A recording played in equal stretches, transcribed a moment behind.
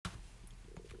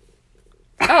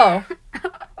Oh.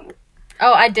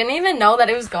 Oh, I didn't even know that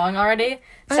it was going already.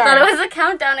 Sorry. I thought it was a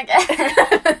countdown again.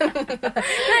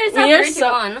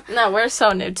 We're so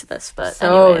new to this, but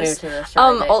so anyways. new to this.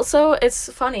 Charlie. Also,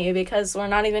 it's funny because we're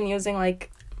not even using, like,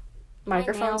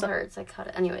 microphones. My nail hurts. I cut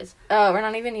it. Anyways. We're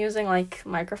not even using, like,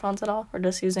 microphones at all. We're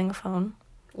just using a phone.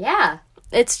 Yeah.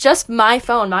 It's just my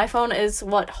phone. My phone is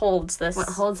what holds this. What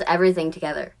holds everything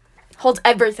together. Holds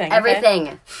everything.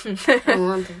 Everything. Okay? I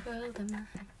want the world in my hand.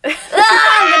 I'm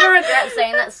gonna regret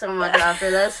saying that so much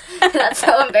after this. That's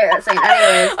so embarrassing.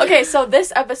 Anyways. Okay, so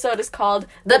this episode is called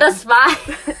The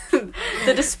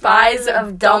Despise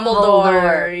of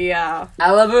Dumbledore. Yeah.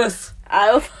 Albus.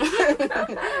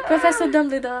 Professor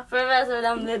Dumbledore. Professor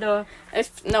Dumbledore.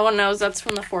 If no one knows, that's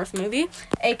from the 4th movie,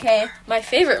 aka my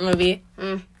favorite movie.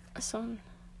 So,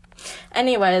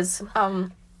 anyways,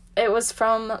 it was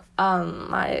from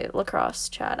my lacrosse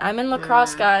chat. I'm in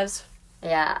lacrosse, guys.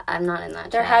 Yeah, I'm not in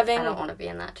that They're chat. having... I don't want to be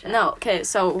in that chat. No, okay,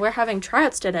 so we're having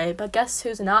tryouts today, but guess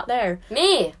who's not there?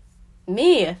 Me,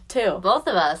 too. both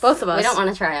of us. We don't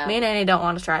want to try out. Me and Annie don't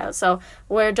want to try out, so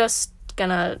we're just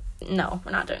gonna... No,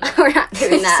 we're not doing that. We're not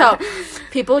doing that. So,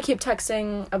 people keep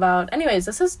texting about... Anyways,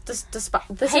 this is...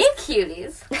 Hey,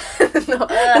 cuties. No,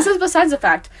 this is besides the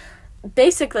fact.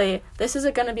 Basically, this is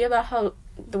going to be about how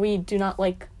we do not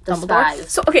like Dumbledore.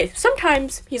 Despise. So, okay,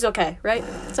 sometimes he's okay, right?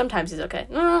 Sometimes he's okay.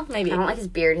 No, maybe. I don't like his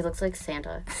beard. He looks like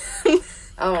Santa.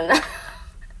 Oh, no.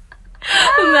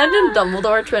 Imagine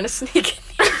Dumbledore trying to sneak in.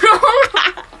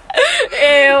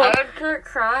 Ew. I would start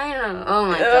crying. Oh,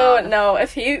 my God. Oh, no.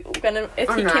 If he came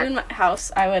in my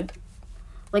house, I would...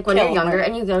 Like, when kill you're younger him.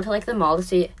 and you go to, like, the mall to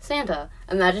see Santa.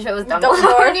 Imagine if it was Dumbledore.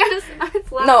 Dumbledore. And you're just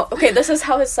No, okay, this is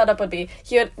how his setup would be.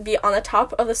 He would be on the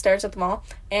top of the stairs at the mall,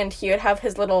 and he would have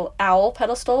his little owl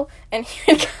pedestal, and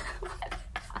he would...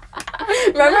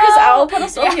 Remember his owl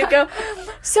pedestal? Yeah. He'd go,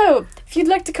 so, if you'd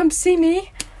like to come see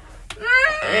me...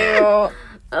 Ew.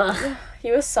 Ugh.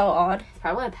 He was so odd.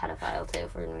 Probably a pedophile, too,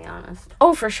 if we're gonna be honest.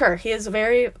 Oh, for sure. He is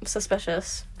very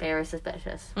suspicious. Very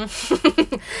suspicious.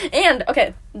 And,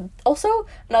 okay, also,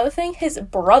 another thing, his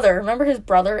brother, remember his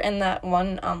brother in that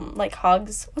one, like,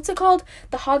 Hogs, what's it called?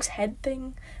 The Hog's Head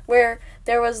thing? Where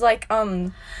there was, like,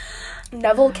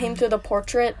 Neville came through the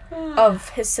portrait of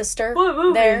his sister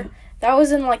there. That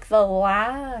was in, like, the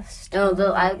last... Oh,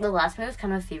 the last movie was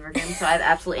kind of a fever dream, so I have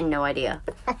absolutely no idea.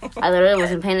 I literally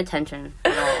wasn't paying attention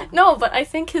at all. No, but I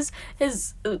think his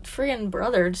freaking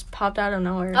brother just popped out of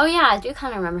nowhere. Oh, yeah, I do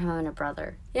kind of remember him having a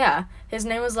brother. Yeah, his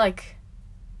name was, like...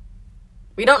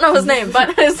 We don't know his name,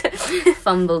 but his...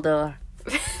 Fumbledore.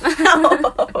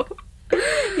 No.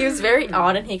 He was very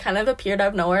odd, and he kind of appeared out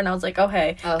of nowhere, and I was like, oh,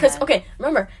 hey. Because, okay,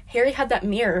 remember, Harry had that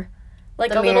mirror.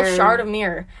 Like, a little shard of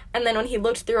mirror. And then when he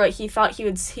looked through it, he thought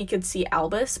he could see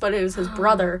Albus, but it was his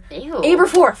brother. Ew.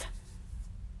 Aberforth.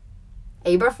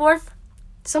 Aberforth?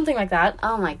 Something like that.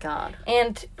 Oh, my God.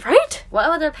 And, right? What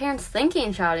were their parents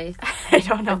thinking, Shawty? I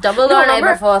don't know. Dumbledore and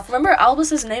Aberforth. Remember,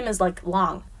 Albus's name is, like,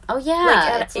 long. Oh,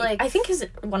 yeah. Like, it's like... I think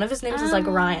one of his names is, like,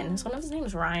 Ryan. One of his names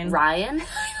is Ryan. Ryan?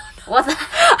 What the...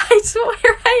 I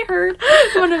swear I heard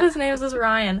one of his names is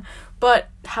Ryan. But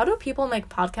how do people make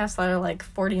podcasts that are like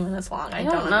 40 minutes long? I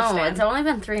don't know. Understand. It's only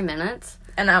been 3 minutes.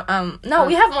 And no,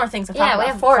 we have more things to talk about. Yeah, we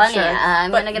have for plenty. sure.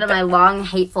 I'm gonna get on my long,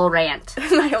 hateful rant.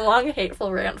 My long,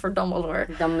 hateful rant for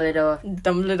Dumbledore.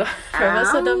 Dumbledore.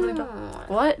 Professor Dumbledore.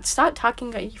 What? Stop talking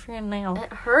about your freaking nail.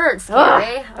 It hurts,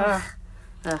 Gary. Ugh.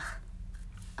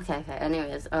 Okay.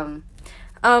 Anyways,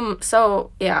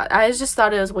 So yeah, I just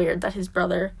thought it was weird that his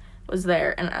brother was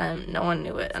there, and no one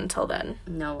knew it until then.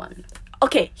 No one.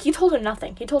 Okay, he told him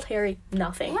nothing. He told Harry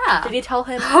nothing. Yeah. Did he tell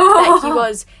him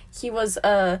that he was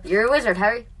You're a wizard,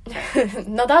 Harry.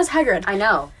 No, that was Hagrid. I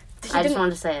know. I just didn't-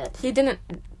 wanted to say it. He didn't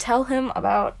tell him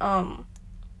about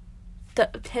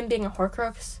him being a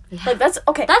Horcrux. Yeah. Like, that's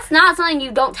okay. That's not something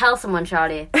you don't tell someone,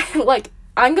 Shawty. Like,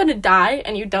 I'm gonna die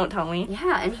and you don't tell me.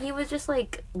 Yeah, and he was just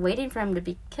like waiting for him to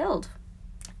be killed.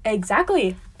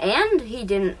 Exactly. And he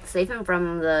didn't save him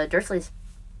from the Dursleys.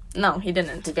 No, he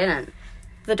didn't. He didn't.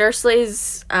 The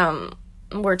Dursleys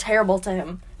were terrible to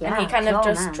him. Yeah, and he kind of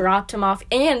just dropped him off.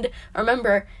 And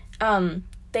remember,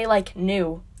 they like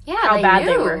knew how bad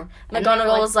they were.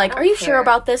 McGonagall was like, "Are you sure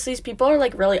about this? These people are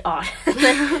like really odd."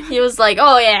 He was like,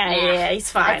 "Oh yeah, he's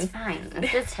fine. It's fine.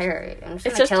 It's just Harry. I'm just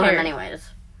It's gonna just kill Harry. him anyways."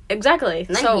 Exactly.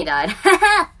 And then so, he died.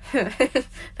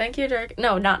 Thank you, Draco.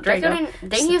 No, not Draco.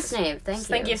 Thank you, Snape.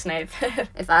 Thank you, Snape.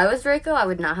 If I was Draco, I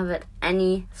would not have had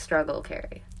any struggle,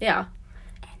 Carrie. Yeah.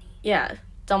 Yeah.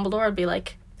 Dumbledore would be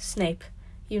like, Snape,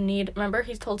 you need... Remember,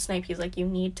 he told Snape, he's like, you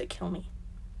need to kill me.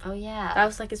 Oh, yeah. That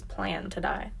was like his plan to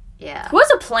die. Yeah. Who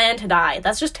has a plan to die?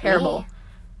 That's just terrible.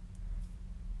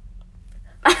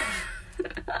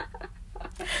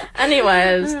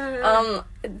 Anyways,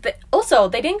 also,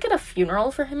 they didn't get a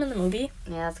funeral for him in the movie.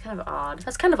 Yeah, that's kind of odd.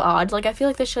 That's kind of odd. Like, I feel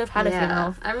like they should have had a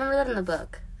funeral. I remember that in the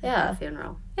book. Yeah. A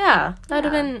funeral. Yeah, that would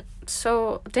have been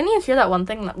so... Didn't you hear that one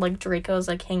thing that, like, Draco's,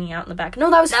 like, hanging out in the back? No,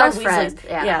 that was Fred Weasley.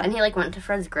 Yeah. And he, like, went to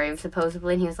Fred's grave,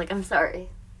 supposedly, and he was like, I'm sorry.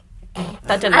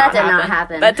 That did not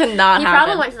happen. That did not happen. He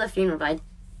probably went to the funeral, but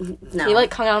no. He,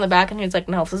 like, hung out in the back, and he was like,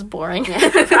 no, this is boring.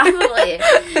 Yeah, probably.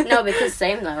 No, because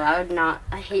same, though.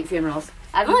 I hate funerals.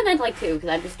 I've only been to, like, 2, because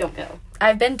I just don't go.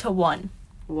 I've been to 1.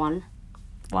 1?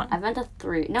 1. I've been to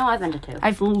 3. No, I've been to 2.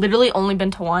 I've literally only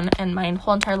been to 1 in my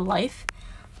whole entire life.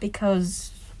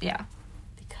 Because, yeah.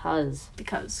 Because.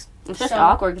 It's just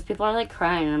awkward, because people are, like,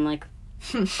 crying, and I'm like,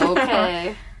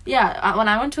 okay. Yeah, when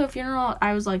I went to a funeral,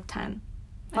 I was, like, 10.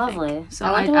 Lovely. So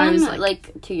I went to one,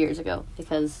 like, 2 years ago,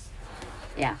 because,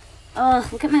 yeah. Oh,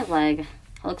 look at my leg.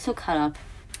 I look so cut up.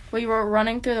 We were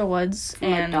running through the woods,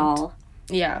 and... a doll.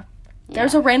 Yeah. There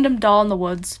was a random doll in the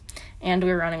woods, and we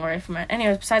were running away from it.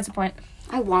 Anyways, besides the point.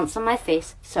 I want some on my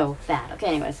face so bad. Okay,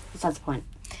 anyways, besides the point.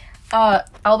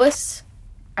 Albus,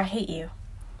 I hate you.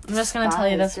 I'm just gonna tell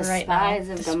you this right now.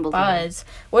 Despise.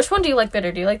 Which one do you like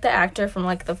better? Do you like the actor from,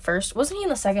 like, the first... Wasn't he in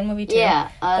the second movie, too? Yeah,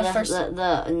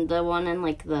 the one in,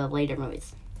 like, the later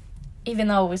movies. Even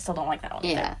though we still don't like that one.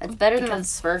 Yeah, it's better than the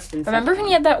first and remember when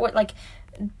he had that, like,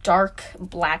 dark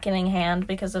blackening hand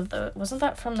because of the... Wasn't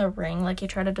that from the ring? Like, he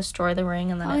tried to destroy the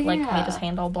ring, and then made his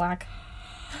hand all black.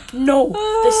 No!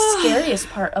 The scariest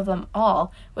part of them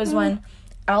all was when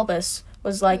Albus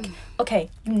was like, okay,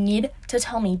 you need to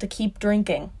tell me to keep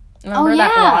drinking. Remember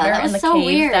that water in the cave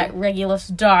weird. That Regulus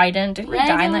died in? Did he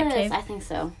die in that cave? I think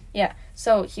so. Yeah.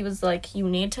 So he was like, you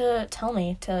need to tell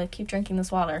me to keep drinking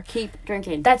this water. Keep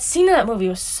drinking. That scene in that movie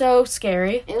was so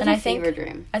scary. It was a fever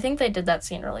dream. I think they did that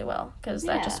scene really well, because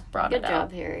that just brought it out. Good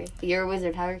job, Harry. You're a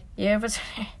wizard, Harry. Yeah, but...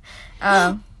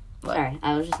 Sorry,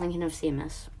 I was just thinking of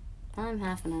CMS. I'm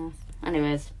half and half.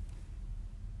 Anyways.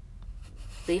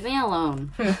 Leave me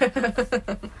alone.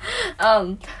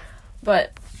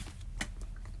 But...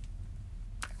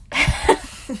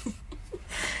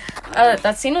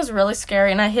 that scene was really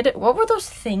scary, and I hit it. What were those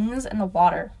things in the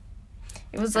water?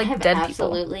 It was like dead people.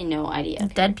 Absolutely no idea.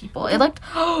 Dead people. It looked.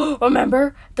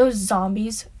 Remember those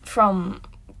zombies from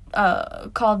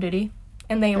Call of Duty,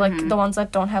 and they like the ones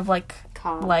that don't have like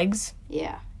legs.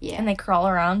 Yeah. And they crawl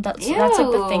around. That's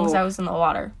like the things that was in the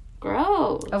water.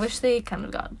 Gross. I wish they kind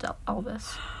of got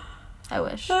Elvis. I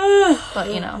wish, but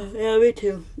you know. Yeah, me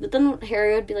too. But then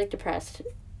Harry would be like depressed,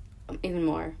 even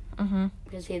more.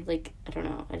 Because he'd like, I don't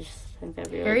know. I just think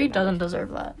that'd be really Harry doesn't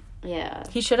deserve that. Yeah.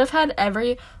 He should have had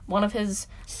every one of his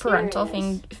parental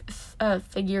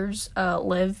figures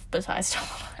live besides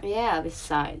Dumbledore. Yeah,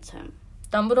 besides him.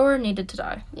 Dumbledore needed to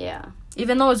die. Yeah.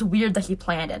 Even though it's weird that he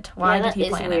planned it. Why did he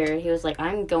plan it? That is weird. He was like,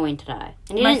 I'm going to die.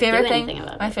 And he didn't do anything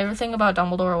about it. My favorite thing about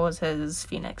Dumbledore was his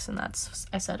phoenix, and that's...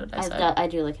 I said what I said. I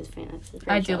do like his phoenix.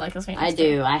 I do like his phoenix, I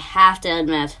do. I have to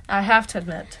admit.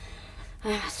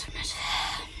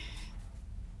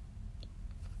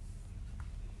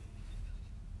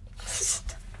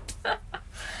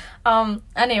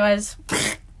 Anyways.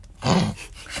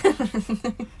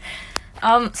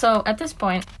 So at this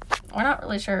point, we're not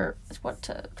really sure what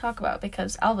to talk about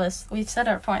because Albus, we've said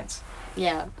our points.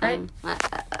 Yeah. Right?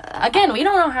 Again, we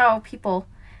don't know how people...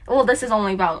 Well, this is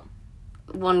only about...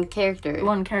 One character.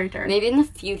 Maybe in the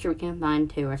future we can combine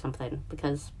 2 or something,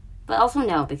 because... But also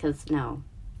no, because no.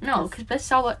 No, because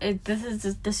this is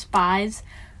just despise...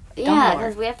 Yeah,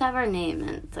 because we have to have our name, and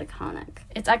it's iconic.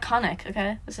 It's iconic,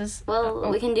 okay? This is... Well,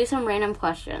 we can do some random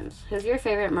questions. Who's your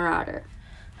favorite Marauder?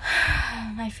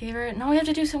 My favorite... No, we have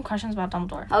to do some questions about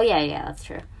Dumbledore. Oh, yeah, that's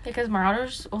true. Because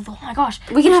Marauders... Oh my gosh.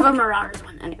 We can have a Marauders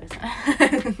one, anyways.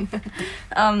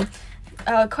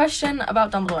 Question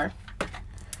about Dumbledore.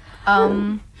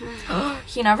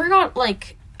 He never got,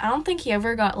 like... I don't think he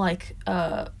ever got, like,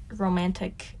 a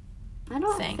romantic... I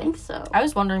don't think so. I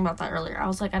was wondering about that earlier. I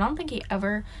was like, I don't think he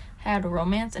ever had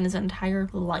romance in his entire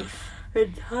life.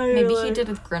 Maybe he did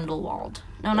with Grindelwald.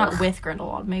 No, not with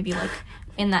Grindelwald. Maybe, like,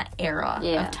 in that era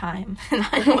of time.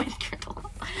 Not with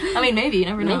Grindelwald. I mean, maybe. You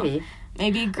never know.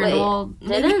 Maybe Grindelwald...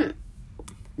 Wait,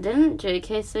 didn't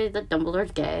J.K. say that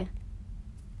Dumbledore's gay?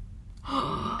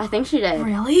 I think she did.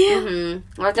 Really?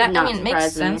 Mm-hmm. Well, that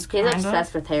makes sense. He's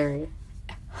obsessed with Harry.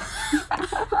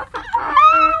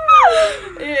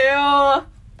 Ew.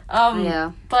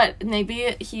 Yeah. But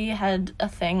maybe he had a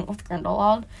thing with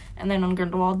Grindelwald, and then when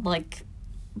Grindelwald, like,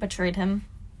 betrayed him,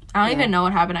 I don't even know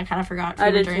what happened. I kind of forgot.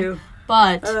 I did too.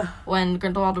 But when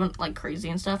Grindelwald went, like, crazy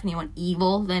and stuff, and he went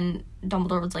evil, then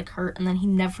Dumbledore was, like, hurt, and then he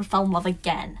never fell in love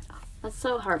again. That's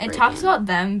so heartbreaking. It talks about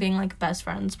them being, like, best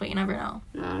friends, but you never know.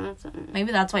 No,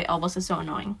 Maybe that's why Albus is so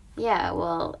annoying. yeah,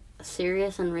 well,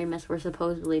 Sirius and Remus were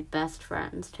supposedly best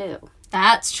friends, too.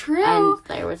 That's true. And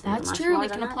there was That's much true. more We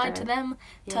than can that apply there. to them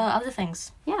to Yeah. other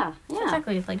things. Yeah, yeah.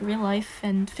 Exactly, like real life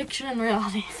and fiction and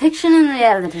reality. Fiction and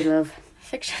reality, love.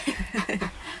 Fiction.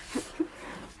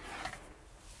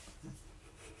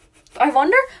 I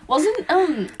wonder, wasn't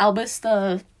Albus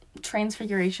the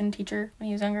transfiguration teacher when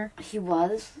he was younger? He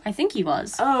was? I think he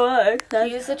was. Oh,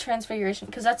 He used the transfiguration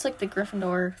because that's like the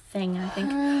Gryffindor thing. I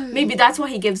think maybe that's why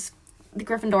he gives the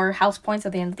Gryffindor house points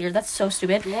at the end of the year. That's so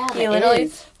stupid. Yeah, he it literally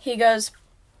is. he goes,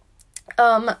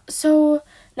 so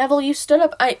Neville, you stood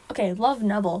up. Love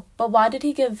Neville, but why did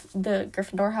he give the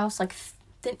Gryffindor house like?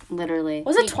 Literally.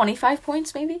 Was it 25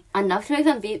 points maybe? Enough to make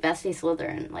them beat Bestie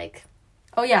Slytherin, like...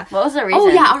 Oh yeah. What was the reason? Oh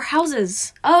yeah, our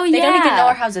houses. Oh yeah. They don't even know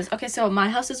our houses. Okay, so my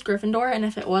house is Gryffindor, and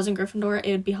if it wasn't Gryffindor,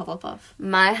 it would be Hufflepuff.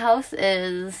 My house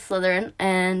is Slytherin,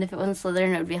 and if it wasn't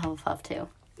Slytherin, it would be Hufflepuff too.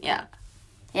 Yeah.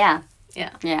 Yeah.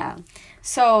 Yeah. Yeah.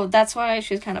 So that's why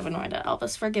she's kind of annoyed at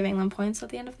Albus for giving them points at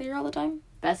the end of the year all the time.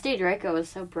 Bestie Draco was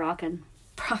so broken.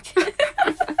 Brock.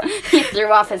 He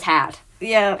threw off his hat.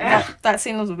 Yeah, that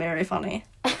scene was very funny.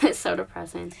 It's so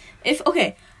depressing.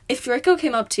 If Draco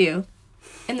came up to you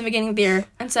in the beginning of the year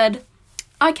and said,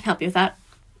 I can help you with that,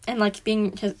 and like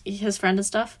being his friend and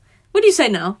stuff, would you say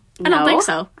no? I don't think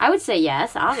so. I would say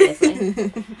yes, obviously.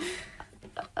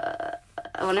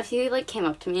 What if he like came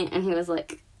up to me and he was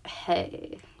like,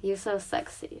 "Hey, you so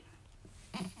sexy.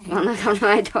 Wanna come to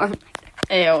my dorm?"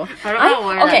 Ew. I don't know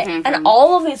where that came from. And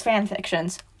all of these fan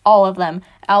fictions, all of them,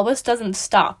 Albus doesn't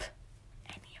stop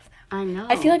any of them. I know.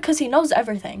 I feel like because he knows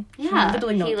everything. yeah, He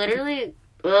literally knows. he literally.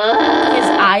 He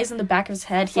has eyes in the back of his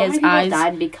head. So He has many people eyes.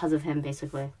 died because of him.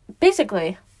 Basically,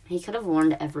 Basically, he could have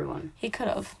warned everyone. he could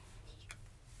have.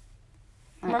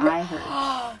 My Remember? eye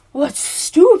hurt. What's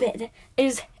stupid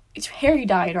is Harry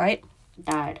died, right?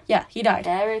 Died. Yeah, he died.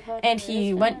 Harry Potter And he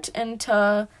is went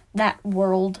into that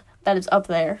world that is up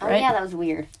there, Oh right? yeah, that was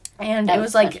weird. And that it was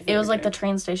was such like a it was like the weird-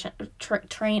 train station,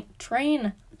 train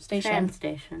station. Train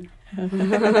station.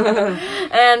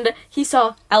 And he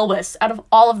saw Albus out of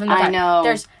all of them. That I died. know.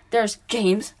 There's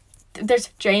James. There's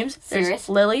James. There's Sirius.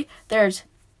 Lily. There's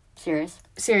Serious.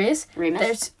 Sirius. Remus.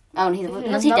 There's Oh,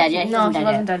 and was he dead yet? No, he dead wasn't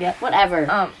yet. dead yet. Whatever.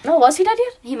 No, was he dead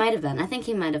yet? He might have been. I think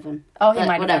he might have been. Oh, he But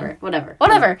might have whatever. been. Whatever.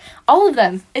 Whatever. All of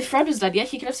them. If Fred was dead yet,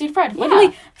 he could have seen Fred. Yeah.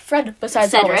 Literally, Fred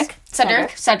besides Cedric. Albus.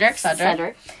 Cedric.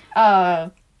 Cedric.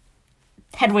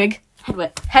 Hedwig.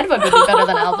 Hedwig. Hedwig would be better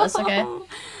than Albus, okay?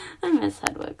 I miss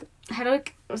Hedwig.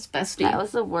 Hedwig was bestie. That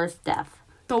was the worst death.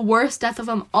 The worst death of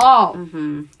them all.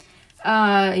 Mm-hmm.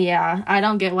 Yeah. I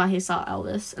don't get why he saw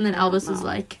Albus. And then Albus is know.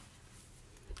 like,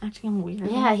 acting weird.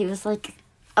 Yeah, he was like,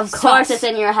 of Sus. course it's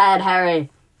in your head, Harry.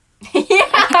 yeah.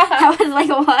 I was like,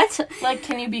 what? Like,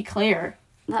 can you be clear?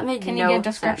 That made Can no you give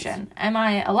description? sense. Am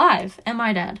I alive? Am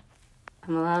I dead?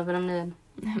 I'm alive, but I'm dead.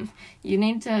 You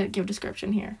need to give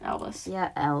description here, Albus. Yeah,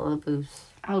 Albus.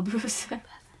 Albus.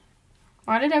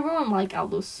 Why did everyone like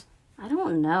Albus? I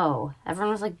don't know.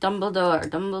 Everyone was like, Dumbledore,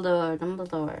 Dumbledore,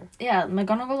 Dumbledore. Yeah,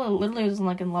 McGonagall literally was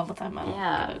like in love with him. I don't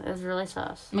Yeah, get it. it was really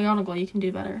sus. McGonagall, you can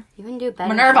do better. You can do better.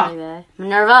 Minerva. Holly.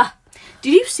 Minerva.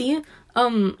 Did you see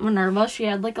Minerva? She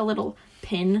had like a little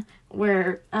pin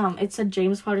where it said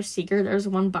James Potter Seeker. There's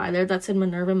one by there that said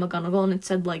Minerva McGonagall and it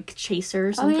said like Chaser or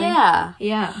Oh, something. yeah.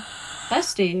 Yeah.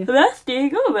 Bestie.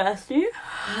 Bestie, go bestie.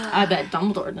 I bet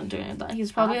Dumbledore didn't do any of that. He's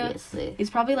probably Obviously. he's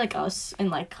probably like us and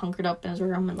like hunkered up in his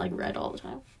room and like read all the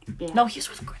time. Yeah. No, he was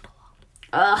with Grindelwald.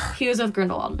 Ugh. He was with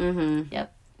Grindelwald. Mm-hmm.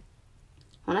 Yep.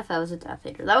 What if I was a Death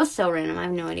Eater? That was so random. I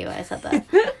have no idea why I said that.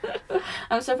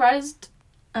 I'm surprised.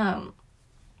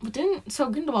 So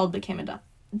Grindelwald became a Death.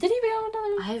 Did he become a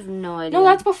Death? I have no idea. No,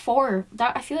 that's before.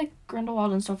 That I feel like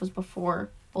Grindelwald and stuff was before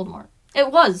Voldemort.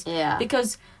 It was. Yeah.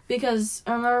 Because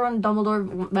I remember when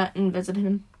Dumbledore met and visited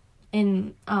him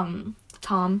in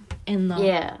Tom in the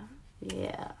Yeah.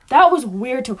 Yeah. That was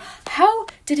weird too. How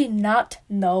did he not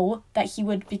know that he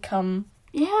would become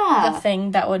Yeah. the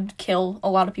thing that would kill a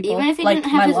lot of people? Even if he like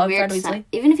didn't my have his love, weird Fred Weasley.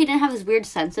 even if he didn't have his weird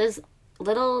senses,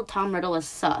 little Tom Riddle was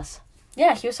sus.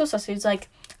 Yeah, he was so sus. He was like,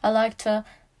 I like to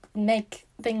make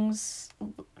things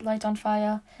light on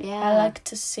fire. Yeah. I like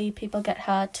to see people get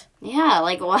hurt. Yeah,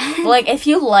 like what? Like, if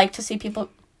you like to see people...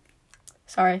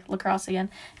 Sorry, lacrosse again.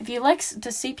 If you like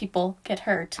to see people get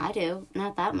hurt... I do.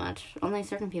 Not that much. Only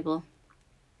certain people.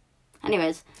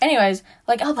 Anyways.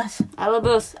 Like Albus.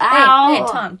 Albus. Hey,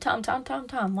 Ow!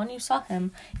 Tom. When you saw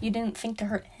him, you didn't think to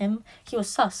hurt him. He was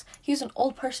sus. He was an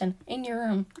old person in your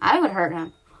room. I would hurt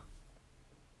him.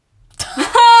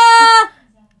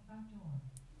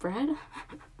 Bread?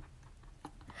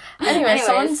 Anyway,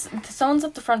 Anyways. someone's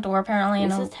at the front door apparently.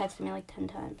 This And has texted me like 10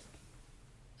 times.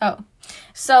 oh,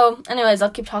 so anyways, I'll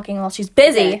keep talking while she's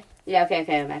busy. Okay. Yeah,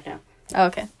 okay, I'm back now.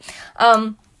 Okay.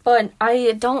 But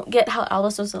I don't get how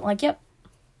Albus wasn't like, yep,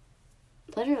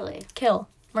 Literally. kill,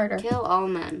 murder. Kill all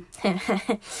men.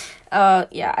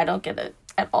 Yeah, I don't get it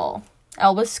at all.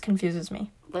 Albus confuses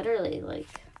me. Literally, like,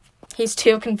 He's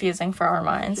too confusing for our he's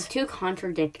minds. too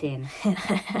contradicting.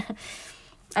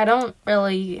 I don't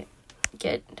really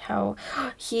get how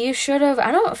he should have.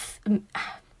 I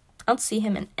don't see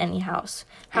him in any house.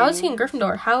 How is he in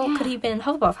Gryffindor? How could he be in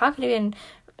Hufflepuff? How could he be in?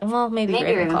 Well, maybe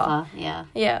Ravenclaw. Yeah.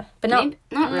 Yeah, but not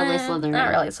really Slytherin. Not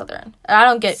really Slytherin. I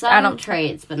don't get. Some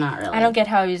traits, but not really. I don't get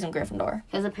how he's in Gryffindor.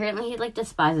 Because apparently he, like,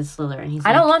 despises Slytherin. He's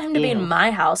I don't like, want him to be in ew.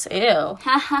 my house. Ew, Ha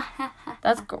ha ha ha.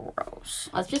 that's gross.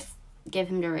 Let's just give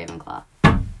him to Ravenclaw.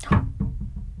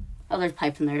 Oh, there's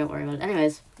pipes in there. Don't worry about it.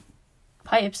 Anyways.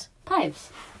 Pipes.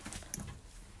 Pipes.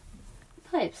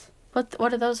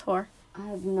 What are those for? I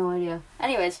have no idea.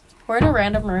 Anyways. We're in a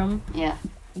random room Yeah.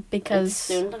 because It's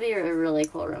soon to be a really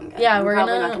cool room, guys. yeah, I'm we're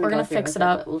probably gonna not we're gonna go through fix with it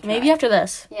up. but we'll try. Maybe after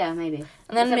this, Yeah, maybe. and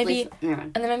then Except maybe never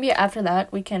mind. and then maybe after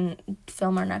that we can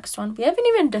film our next one. We haven't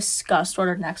even discussed what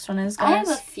our next one is, I guys.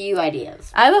 have a few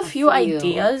ideas. I have a few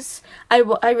ideas. I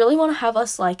really want to have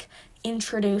us like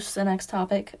introduce the next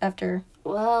topic after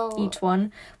Well, each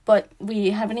one, but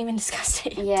we haven't even discussed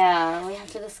it yet. yeah, we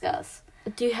have to discuss.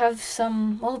 Do you have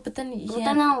some? Well, but then But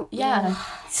then I'll, yeah.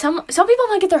 Some people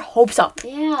might get their hopes up.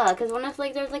 Yeah, because what if,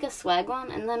 like, there's, like, a swag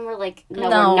one, and then we're like, no,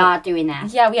 No. we're not doing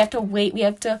that. Yeah, we have to wait. We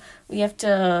have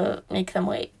to make them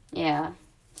wait. Yeah.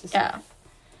 Just- Yeah.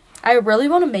 I really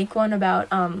want to make one about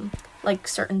like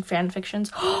certain fan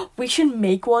fictions. We should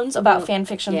make ones about fan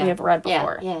fictions yeah. we have read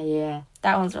before. Yeah.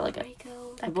 That one's really good.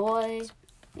 Rico, the boy.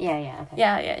 Yeah, okay.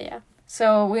 Yeah.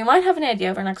 So we might have an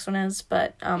idea of our next one is,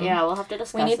 but Yeah, we'll have to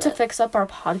discuss we need to it. fix up our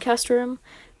podcast room.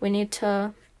 We need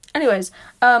to. Anyways,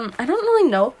 I don't really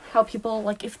know how people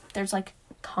like if there's like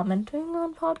commenting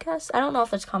on podcasts. I don't know if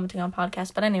there's commenting on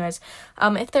podcasts, but anyways,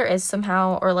 if there is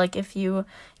somehow, or like if you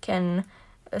can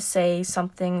say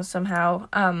something somehow,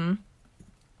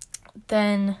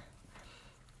 then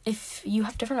if you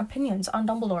have different opinions on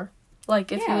Dumbledore,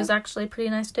 like if he Yeah. was actually a pretty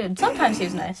nice dude. Sometimes he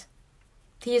was nice.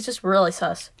 He is just really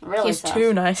sus. Really He's sus.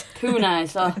 too nice. Too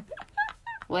nice. Oh.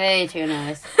 Way too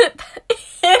nice.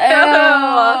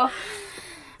 Ew.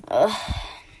 Ugh.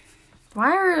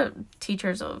 Why are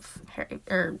teachers of Harry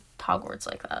or Hogwarts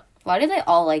like that? Why do they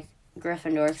all like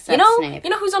Gryffindor except Snape?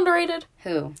 You know who's underrated?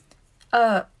 Who?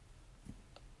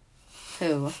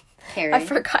 Harry. I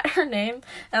forgot her name,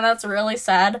 and that's really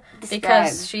sad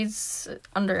because Describe. she's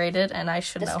underrated, and I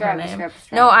should know her Describe, name. describe.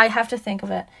 No, I have to think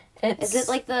of it. Is it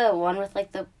like the one with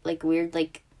like the like weird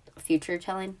like future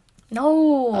telling?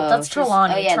 No, that's she's-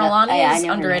 Trelawney. oh, yeah, Trelawney I is know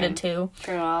her underrated name. too.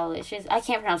 Trelawney. I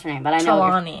can't pronounce her name, but I know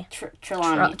Trelawney.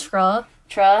 Trelawney.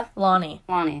 Trelawney.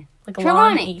 Lonnie. Like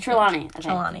Trelawney. Lonnie. Trelawney. Okay.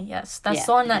 Trelawney, yes. That's Yeah,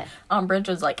 the one that okay. Umbridge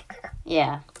was like,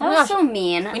 Yeah. Oh That my was gosh. so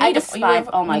mean. we I need, despise.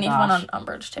 Oh my we need gosh. one on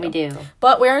Umbridge too. We do.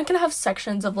 But we aren't going to have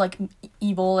sections of, like,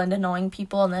 evil and annoying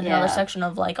people and then Yeah. another section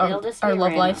of, like, It'll our just be love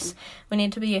random. lives. We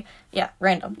need to be,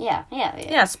 random. Yeah.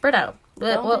 Yeah, spread out.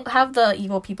 Don't We'll be- have the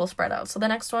evil people spread out. So the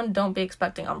next one, don't be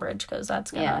expecting Umbridge, because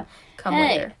that's going to Yeah. come Hey.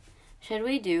 later. Should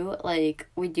we do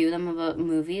we do them about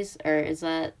movies, or is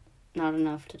that not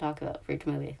enough to talk about for each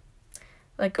movie?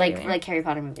 Like, what do you mean? Like Harry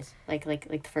Potter movies, like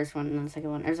the first one and then the second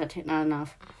one, or is that not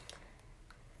enough?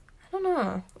 I don't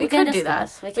know. We could can do that.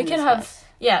 discuss. We can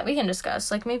have, we can discuss.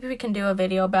 Like, maybe we can do a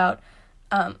video about,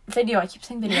 I keep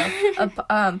saying video, a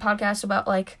podcast about,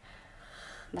 like,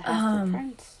 the Half-Blood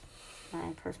Prince. My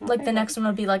personal like the favorite. next one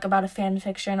would be like about a fan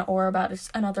fiction or about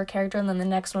another character, and then the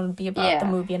next one would be about the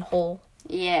movie in whole,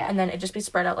 Yeah. and then it just be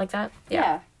spread out like that.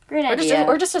 Yeah. Great We're idea.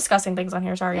 we're just discussing things on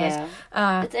here. Sorry, yeah.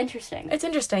 guys. It's interesting. It's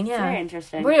interesting. Yeah. Very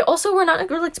interesting. We're not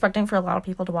really expecting for a lot of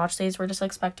people to watch these. We're just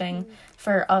expecting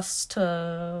for us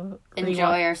to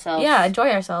Enjoy ourselves. Yeah, enjoy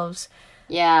ourselves.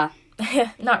 Yeah.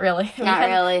 Not really.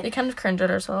 Really. We kind of cringe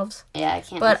at ourselves. Yeah, I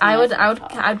can't. But listen to I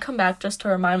myself talk. I'd come back just to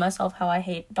remind myself how I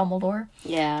hate Dumbledore.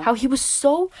 Yeah. How he was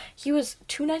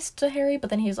too nice to Harry, but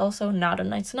then he's also not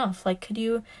nice enough. Like,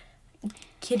 he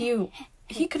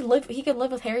could live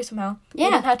with Harry somehow. Yeah.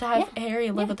 He didn't have to have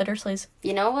Harry live with the Dursleys.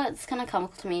 You know what's kind of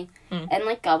comical to me? And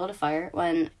like Goblet of Fire,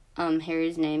 when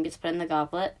Harry's name gets put in the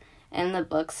goblet, and in the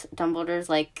books, Dumbledore's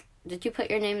like, "Did you put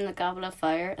your name in the Goblet of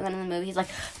Fire?" And then in the movie, he's like,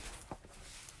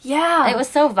 Yeah. it was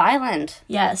so violent.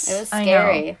 Yes. It was I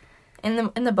scary.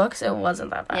 know. In the books, it wasn't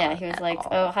that bad. Yeah, he was like,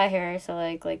 "Oh, hi Harry." So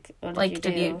like, what did you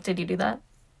do? did you do that?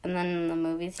 And then in the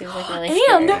movies, he was like really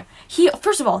And scary. he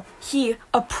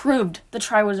approved the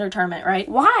Triwizard Tournament, right?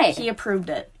 Why? He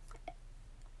approved it.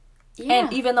 Yeah.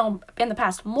 And even though in the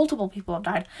past multiple people have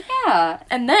died. Yeah.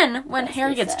 And then when That's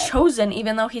Harry so gets sad. chosen,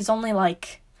 even though he's only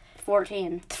like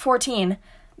 14. 14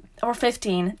 or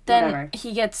 15, then Whatever.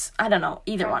 he gets, I don't know,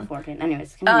 either one. 14.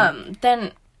 Anyways. Continue.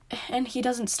 Then, and he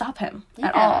doesn't stop him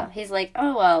at Yeah. all. He's like,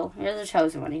 oh, well, you're the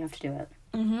chosen one. You have to do it.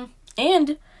 Mm-hmm.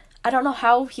 And I don't know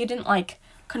how he didn't, like,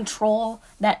 control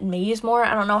that maze more.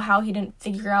 I don't know how he didn't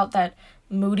figure out that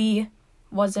Moody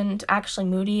wasn't actually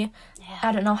Moody. Yeah.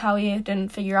 I don't know how he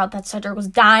didn't figure out that Cedric was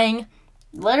dying.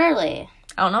 Literally.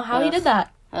 I don't know how he Ugh. did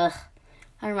that. Ugh.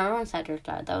 I remember when Cedric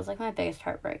died. That was, like, my biggest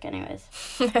heartbreak, anyways.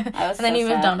 And then so he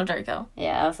moved sad. on to Draco.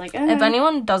 Yeah, I was like, If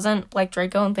anyone doesn't like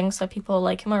Draco and thinks that people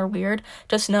like him are weird,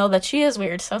 just know that she is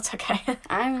weird, so it's okay.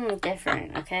 I'm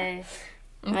different, okay?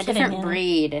 I'm a kidding, different Anna.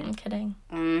 breed. I'm kidding.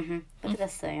 Mm-hmm. Look at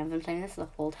this thing. I've been saying this the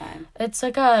whole time. It's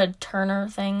like a Turner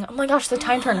thing. Oh my gosh, the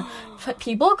time turner. But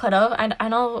people could have. I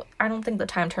know. I don't think the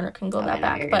time turner can go Oh, I that know what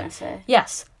back. you're But gonna say.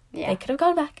 yes, Yeah. they could have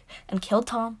gone back and killed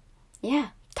Tom. Yeah.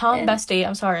 Tom, And- bestie,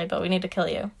 I'm sorry, but we need to kill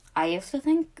you. I used to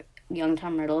think young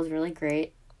Tom Riddle is really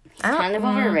great. He's I don't- kind of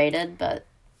overrated, but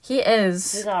He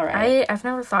is. He's alright. I've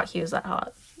never thought he was that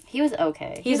hot. he was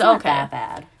okay. He's not okay. that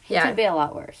bad. He Yeah. could be a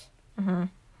lot worse.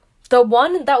 The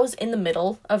one that was in the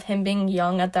middle of him being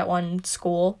young at that one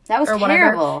school. That was or whatever,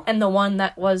 terrible. And the one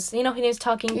that was, he was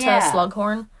talking to Yeah.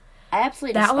 Slughorn. I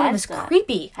absolutely That one was despised that.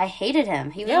 creepy. I hated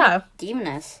him. He was Yeah. like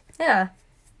demoness. Yeah.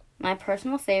 My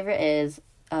personal favorite is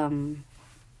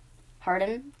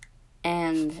Harden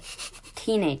and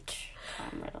Teenage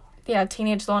Tom Riddle. Yeah,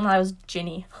 teenage, the one that was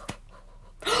Ginny.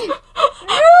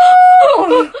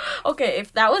 Okay,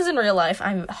 if that was in real life,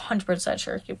 I'm 100%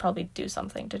 sure he'd probably do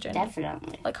something to Ginny.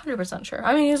 Definitely. Like, 100% sure.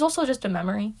 I mean, he was also just a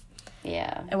memory.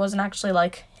 Yeah. It wasn't actually,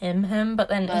 like, him, but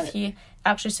then But- if he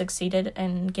actually succeeded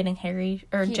in getting Harry,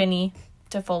 or Ginny,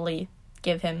 to fully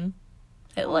give him,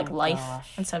 my life,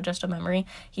 gosh. instead of just a memory,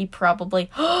 he probably,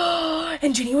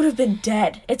 and Ginny would have been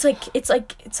dead. It's like,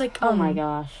 Oh my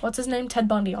gosh. what's his name? Ted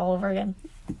Bundy all over again.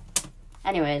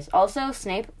 Anyways, also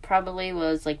Snape probably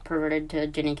was like perverted to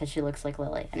Ginny because she looks like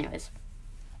Lily. Anyways,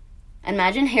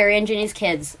 imagine Harry and Ginny's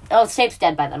kids. Oh, Snape's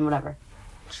dead by then. Whatever.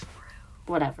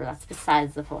 Whatever. That's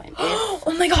besides the point.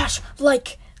 Oh my gosh,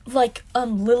 like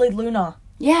Lily Luna.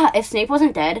 Yeah, if Snape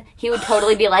wasn't dead, he would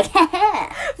totally be like,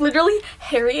 Literally,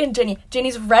 Harry and Ginny.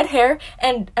 Ginny's red hair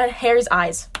and Harry's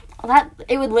eyes. that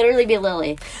it would literally be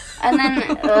Lily, and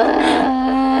then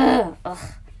ugh.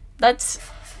 That's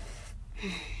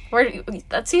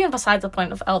even besides the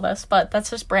point of Elvis, but that's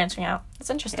just branching out. It's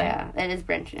interesting. Yeah, it is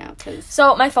branching out because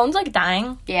So my phone's like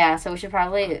dying. so we should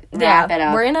probably wrap it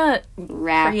up. We're gonna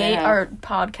Wrap create it up. our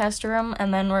podcast room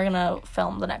and then we're gonna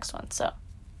film the next one. So,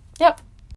 yep.